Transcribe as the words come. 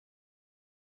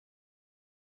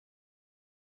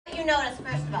you notice,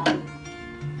 first of all?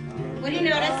 What do you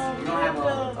notice?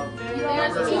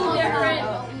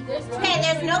 Okay,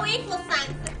 there's no equal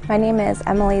signs. My name is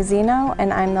Emily Zeno,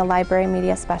 and I'm the Library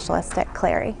Media Specialist at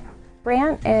Clary.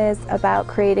 Grant is about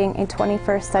creating a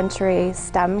 21st century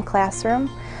STEM classroom.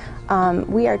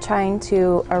 We are trying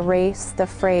to erase the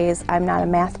phrase, "I'm not a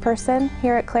math person"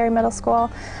 here at Clary Middle School.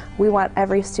 We want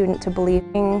every student to believe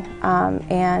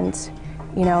and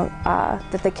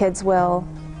that the kids will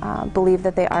believe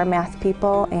that they are math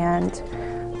people and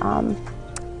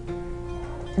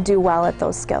do well at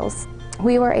those skills.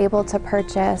 We were able to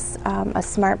purchase a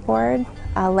smart board,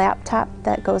 a laptop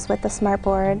that goes with the smart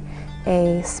board,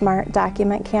 a smart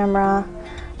document camera,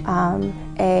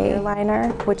 a liner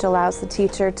which allows the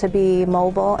teacher to be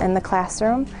mobile in the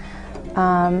classroom,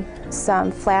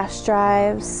 some flash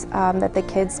drives that the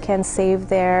kids can save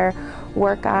their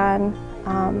work on,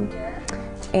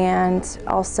 and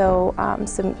also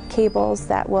some cables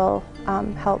that will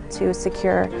help to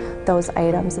secure those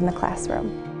items in the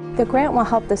classroom. The grant will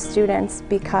help the students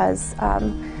because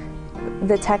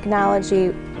the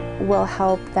technology will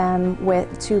help them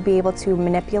to be able to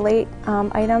manipulate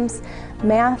items.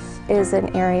 Math is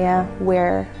an area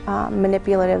where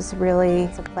manipulatives really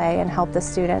play and help the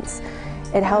students.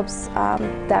 It helps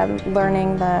them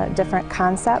learning the different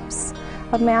concepts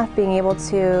of math, being able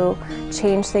to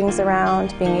change things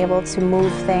around, being able to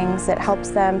move things. It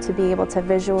helps them to be able to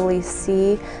visually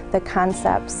see the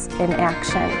concepts in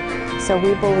action. So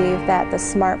we believe that the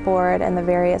smart board and the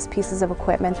various pieces of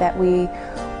equipment that we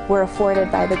were afforded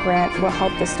by the grant will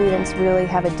help the students really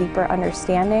have a deeper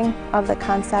understanding of the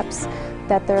concepts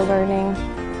that they're learning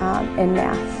in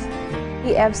math.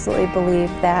 We absolutely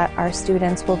believe that our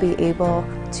students will be able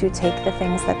to take the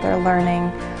things that they're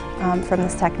learning from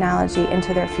this technology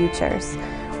into their futures.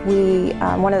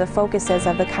 One of the focuses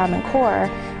of the Common Core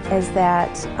is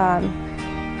that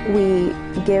we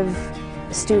give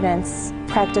students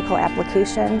practical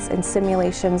applications and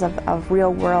simulations of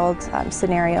real-world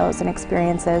scenarios and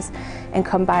experiences and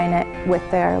combine it with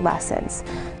their lessons.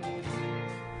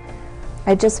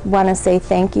 I just want to say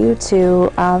thank you to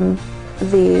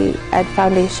the Ed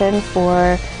Foundation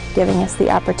for giving us the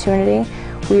opportunity.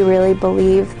 We really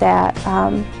believe that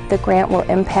the grant will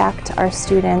impact our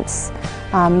students'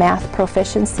 math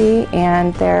proficiency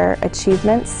and their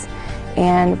achievements,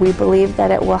 and we believe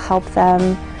that it will help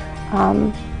them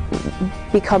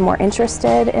become more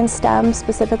interested in STEM,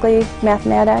 specifically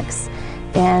mathematics.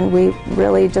 And we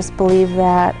really just believe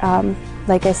that,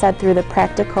 like I said, through the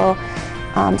practical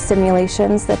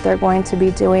simulations that they're going to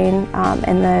be doing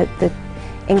and the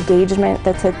engagement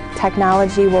that the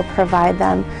technology will provide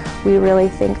them, we really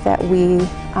think that we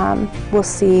will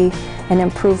see an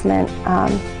improvement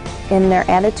in their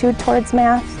attitude towards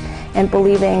math and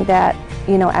believing that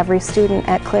every student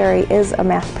at Clary is a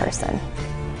math person.